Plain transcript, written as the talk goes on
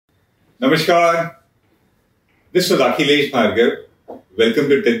Namaskar. This is Akhilesh Bhargav. Welcome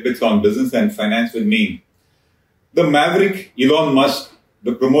to Tit-Bits on Business and Finance with me. The maverick Elon Musk,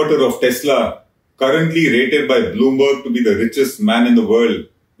 the promoter of Tesla, currently rated by Bloomberg to be the richest man in the world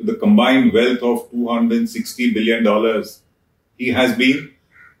with a combined wealth of $260 billion. He has been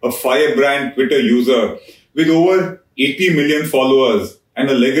a firebrand Twitter user with over 80 million followers and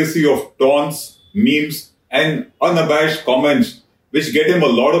a legacy of taunts, memes, and unabashed comments which get him a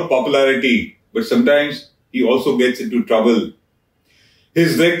lot of popularity, but sometimes he also gets into trouble.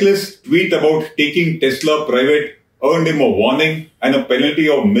 His reckless tweet about taking Tesla private earned him a warning and a penalty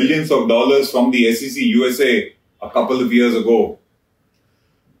of millions of dollars from the SEC USA a couple of years ago.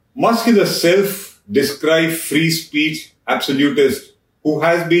 Musk is a self-described free speech absolutist who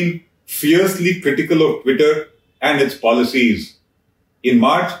has been fiercely critical of Twitter and its policies. In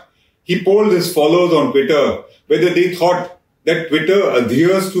March, he polled his followers on Twitter whether they thought that Twitter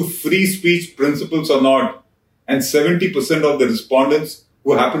adheres to free speech principles or not, and 70% of the respondents,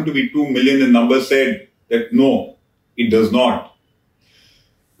 who happened to be 2 million in number, said that no, it does not.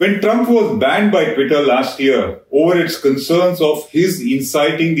 When Trump was banned by Twitter last year over its concerns of his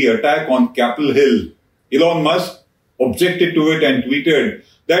inciting the attack on Capitol Hill, Elon Musk objected to it and tweeted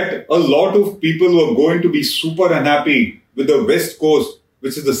that a lot of people were going to be super unhappy with the West Coast,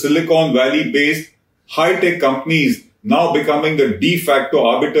 which is the Silicon Valley-based high-tech companies now becoming the de facto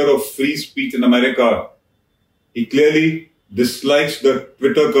arbiter of free speech in America. He clearly dislikes the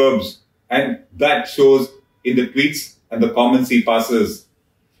Twitter curbs, and that shows in the tweets and the comments he passes.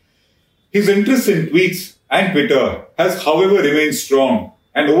 His interest in tweets and Twitter has, however, remained strong,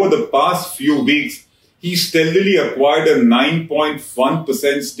 and over the past few weeks, he steadily acquired a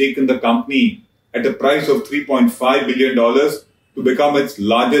 9.1% stake in the company at a price of $3.5 billion to become its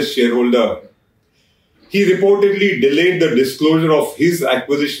largest shareholder. He reportedly delayed the disclosure of his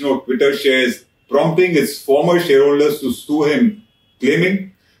acquisition of Twitter shares, prompting its former shareholders to sue him,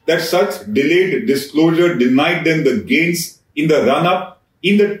 claiming that such delayed disclosure denied them the gains in the run-up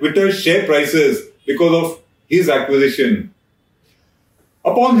in the Twitter share prices because of his acquisition.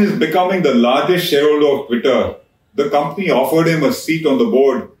 Upon his becoming the largest shareholder of Twitter, the company offered him a seat on the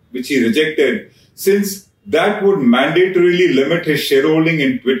board, which he rejected, since that would mandatorily limit his shareholding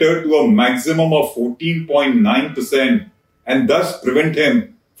in Twitter to a maximum of 14.9% and thus prevent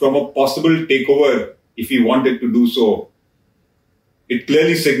him from a possible takeover if he wanted to do so. It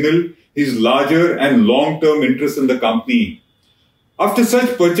clearly signaled his larger and long-term interest in the company. After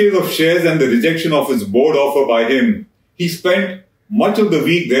such purchase of shares and the rejection of his board offer by him, he spent much of the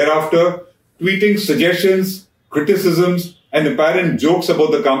week thereafter tweeting suggestions, criticisms, and apparent jokes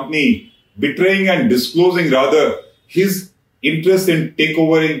about the company, betraying and disclosing rather his interest in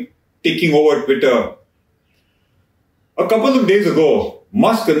taking over Twitter. A couple of days ago,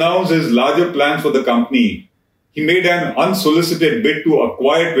 Musk announced his larger plans for the company. He made an unsolicited bid to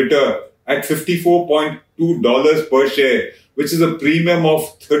acquire Twitter at $54.2 per share, which is a premium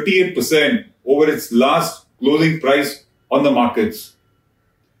of 38% over its last closing price on the markets.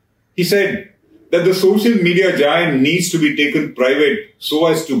 He said that the social media giant needs to be taken private so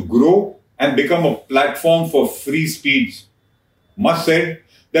as to grow and become a platform for free speech. Musk said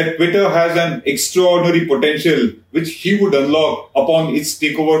that Twitter has an extraordinary potential which he would unlock upon its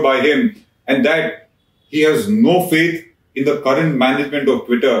takeover by him, and that he has no faith in the current management of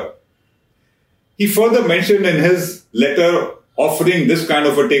Twitter. He further mentioned in his letter offering this kind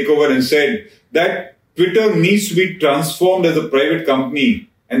of a takeover and said that Twitter needs to be transformed as a private company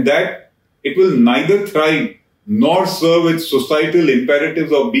and that it will neither thrive nor serve its societal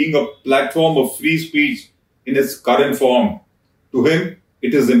imperatives of being a platform of free speech in its current form. To him,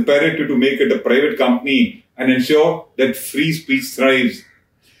 it is imperative to make it a private company and ensure that free speech thrives.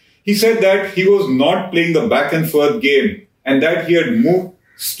 He said that he was not playing the back and forth game and that he had moved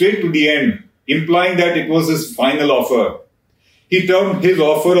straight to the end, implying that it was his final offer. He termed his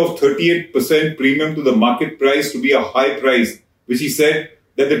offer of 38% premium to the market price to be a high price, which he said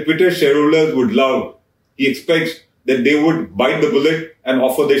that the Twitter shareholders would love. He expects that they would bite the bullet and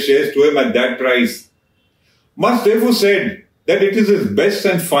offer their shares to him at that price. Musk therefore said that it is his best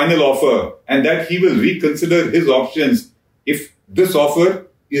and final offer and that he will reconsider his options if this offer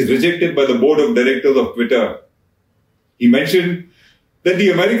is rejected by the board of directors of Twitter. He mentioned that the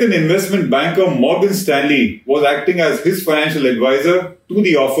American investment banker Morgan Stanley was acting as his financial advisor to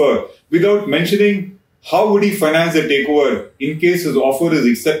the offer without mentioning how would he finance the takeover in case his offer is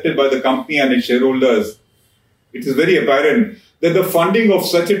accepted by the company and its shareholders. It is very apparent that the funding of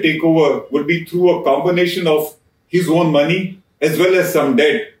such a takeover would be through a combination of his own money as well as some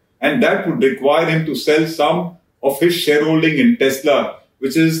debt, and that would require him to sell some of his shareholding in Tesla,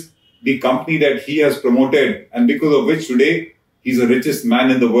 which is the company that he has promoted and because of which today he's the richest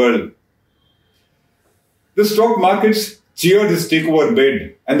man in the world. The stock markets cheered his takeover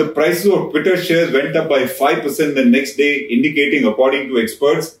bid and the prices of Twitter shares went up by 5% the next day, indicating, according to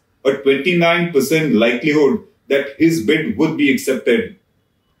experts, a 29% likelihood that his bid would be accepted.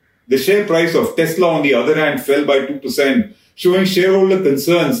 The share price of Tesla, on the other hand, fell by 2%, showing shareholder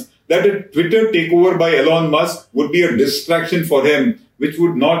concerns that a Twitter takeover by Elon Musk would be a distraction for him, which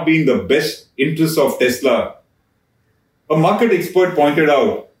would not be in the best interest of Tesla. A market expert pointed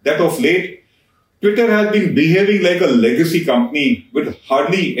out that of late, Twitter has been behaving like a legacy company with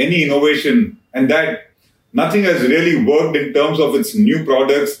hardly any innovation and that nothing has really worked in terms of its new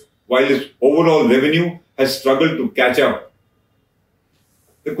products while its overall revenue has struggled to catch up.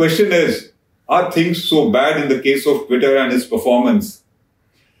 The question is, are things so bad in the case of Twitter and its performance?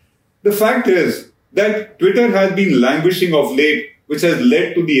 The fact is that Twitter has been languishing of late, which has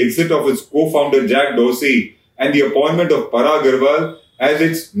led to the exit of its co-founder Jack Dorsey and the appointment of Parag Agrawal as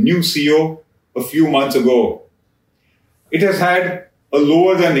its new CEO a few months ago. It has had a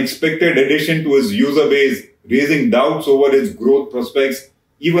lower than expected addition to its user base, raising doubts over its growth prospects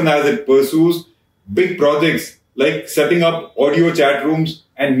even as it pursues big projects like setting up audio chat rooms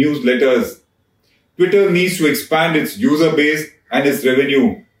and newsletters. Twitter needs to expand its user base and its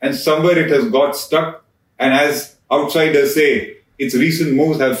revenue, and somewhere it has got stuck, and as outsiders say, its recent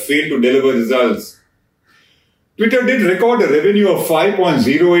moves have failed to deliver results. Twitter did record a revenue of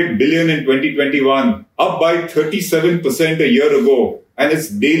 $5.08 billion in 2021, up by 37% a year ago, and its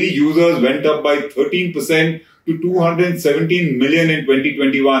daily users went up by 13% to 217 million in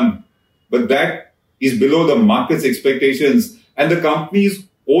 2021. But that is below the market's expectations and the company's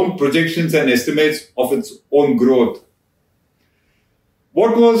own projections and estimates of its own growth.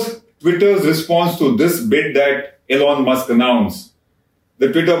 What was Twitter's response to this bid that Elon Musk announced?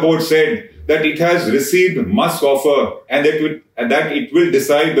 The Twitter board said that it has received Musk's offer and that it will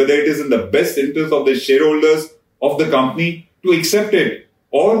decide whether it is in the best interest of the shareholders of the company to accept it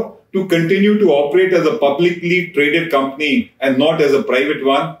or to continue to operate as a publicly traded company and not as a private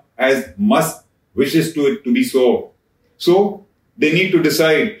one, as Musk wishes it to be so. So, they need to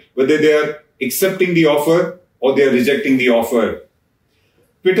decide whether they are accepting the offer or they are rejecting the offer.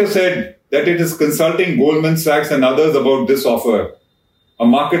 Twitter said that it is consulting Goldman Sachs and others about this offer. A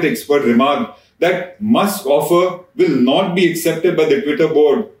market expert remarked that Musk's offer will not be accepted by the Twitter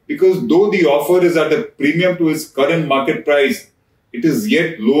board because though the offer is at a premium to its current market price, it is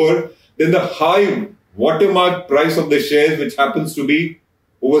yet lower than the high watermark price of the shares, which happens to be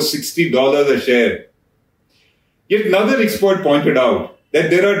over $60 a share. Yet another expert pointed out that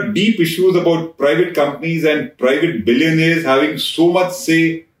there are deep issues about private companies and private billionaires having so much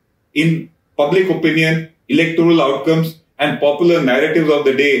say in public opinion, electoral outcomes, and popular narratives of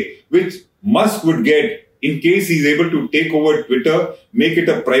the day, which Musk would get in case he's able to take over Twitter, make it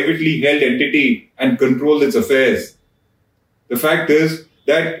a privately held entity, and control its affairs. The fact is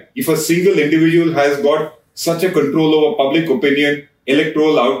that if a single individual has got such a control over public opinion,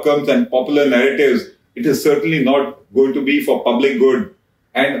 electoral outcomes, and popular narratives, it is certainly not going to be for public good.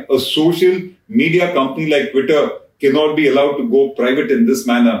 And a social media company like Twitter cannot be allowed to go private in this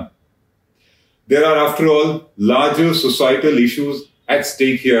manner. There are, after all, larger societal issues at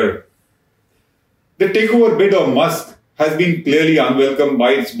stake here. The takeover bid of Musk has been clearly unwelcome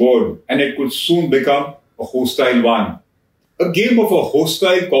by its board, and it could soon become a hostile one. A game of a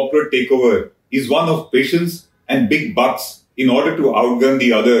hostile corporate takeover is one of patience and big bucks in order to outgun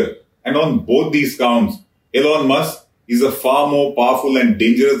the other. And on both these counts, Elon Musk is a far more powerful and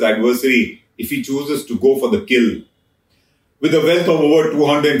dangerous adversary if he chooses to go for the kill. With a wealth of over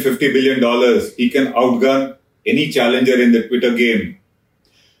 $250 billion, he can outgun any challenger in the Twitter game.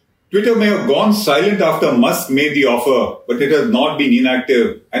 Twitter may have gone silent after Musk made the offer, but it has not been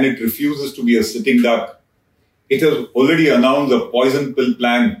inactive and it refuses to be a sitting duck. It has already announced a poison pill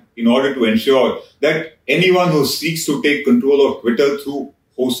plan in order to ensure that anyone who seeks to take control of Twitter through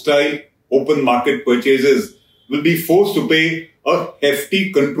hostile open market purchases will be forced to pay a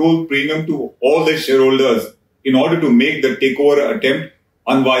hefty control premium to all their shareholders in order to make the takeover attempt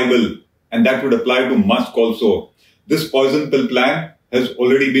unviable. And that would apply to Musk also. This poison pill plan has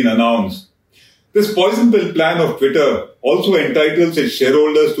already been announced. This poison pill plan of Twitter also entitles its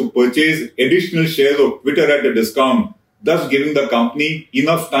shareholders to purchase additional shares of Twitter at a discount, thus giving the company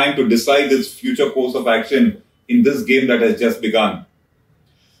enough time to decide its future course of action in this game that has just begun.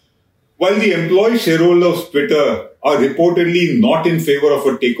 While the employee shareholders of Twitter are reportedly not in favor of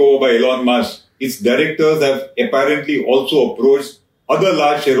a takeover by Elon Musk, its directors have apparently also approached other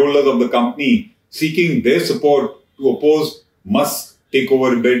large shareholders of the company seeking their support to oppose Musk's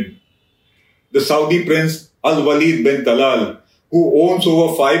takeover bid. the Saudi prince Al-Walid bin Talal, who owns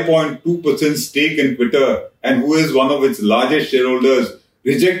over 5.2% stake in Twitter and who is one of its largest shareholders,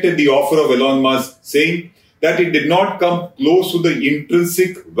 rejected the offer of Elon Musk, saying that it did not come close to the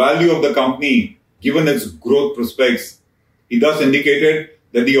intrinsic value of the company given its growth prospects. He thus indicated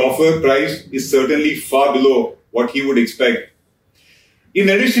that the offer price is certainly far below what he would expect. In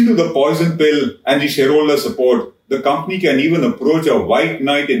addition to the poison pill and the shareholder support, the company can even approach a white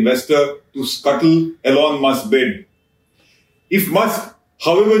knight investor to scuttle Elon Musk's bid. If Musk,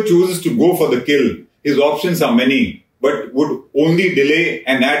 however, chooses to go for the kill, his options are many, but would only delay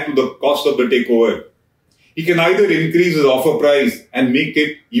and add to the cost of the takeover. He can either increase his offer price and make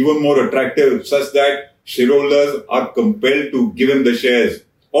it even more attractive such that shareholders are compelled to give him the shares,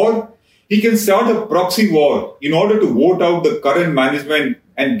 or he can start a proxy war in order to vote out the current management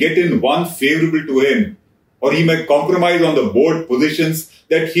and get in one favorable to him, or he may compromise on the board positions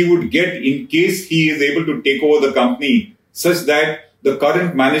that he would get in case he is able to take over the company, such that the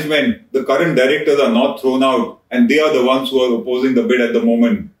current management, the current directors are not thrown out and they are the ones who are opposing the bid at the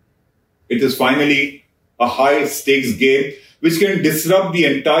moment. It is finally a high stakes game which can disrupt the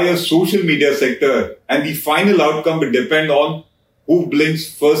entire social media sector, and the final outcome will depend on who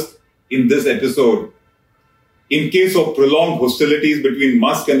blinks first in this episode. In case of prolonged hostilities between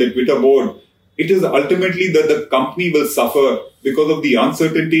Musk and the Twitter board, it is ultimately that the company will suffer because of the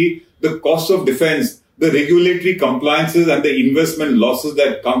uncertainty, the cost of defense, the regulatory compliances and the investment losses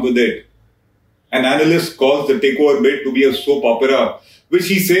that come with it. An analyst calls the takeover bid to be a soap opera, which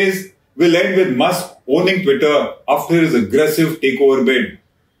he says will end with Musk owning Twitter after his aggressive takeover bid.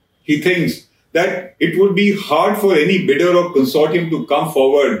 He thinks that it would be hard for any bidder or consortium to come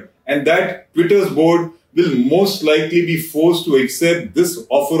forward and that Twitter's board will most likely be forced to accept this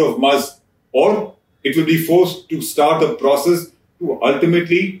offer of Musk, or it will be forced to start a process to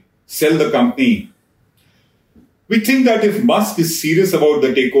ultimately sell the company. We think that if Musk is serious about the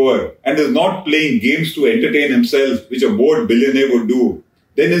takeover and is not playing games to entertain himself, which a bored billionaire would do,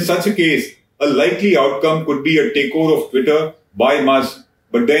 then in such a case, a likely outcome could be a takeover of Twitter by Musk.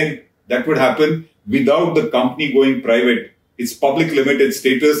 But then that would happen without the company going private. Its public limited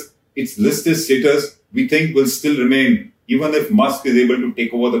status, its listed status, we think will still remain even if Musk is able to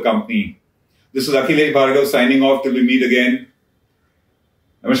take over the company. This is Akhilesh Bhargav signing off till we meet again.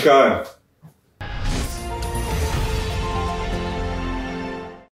 Namaskar.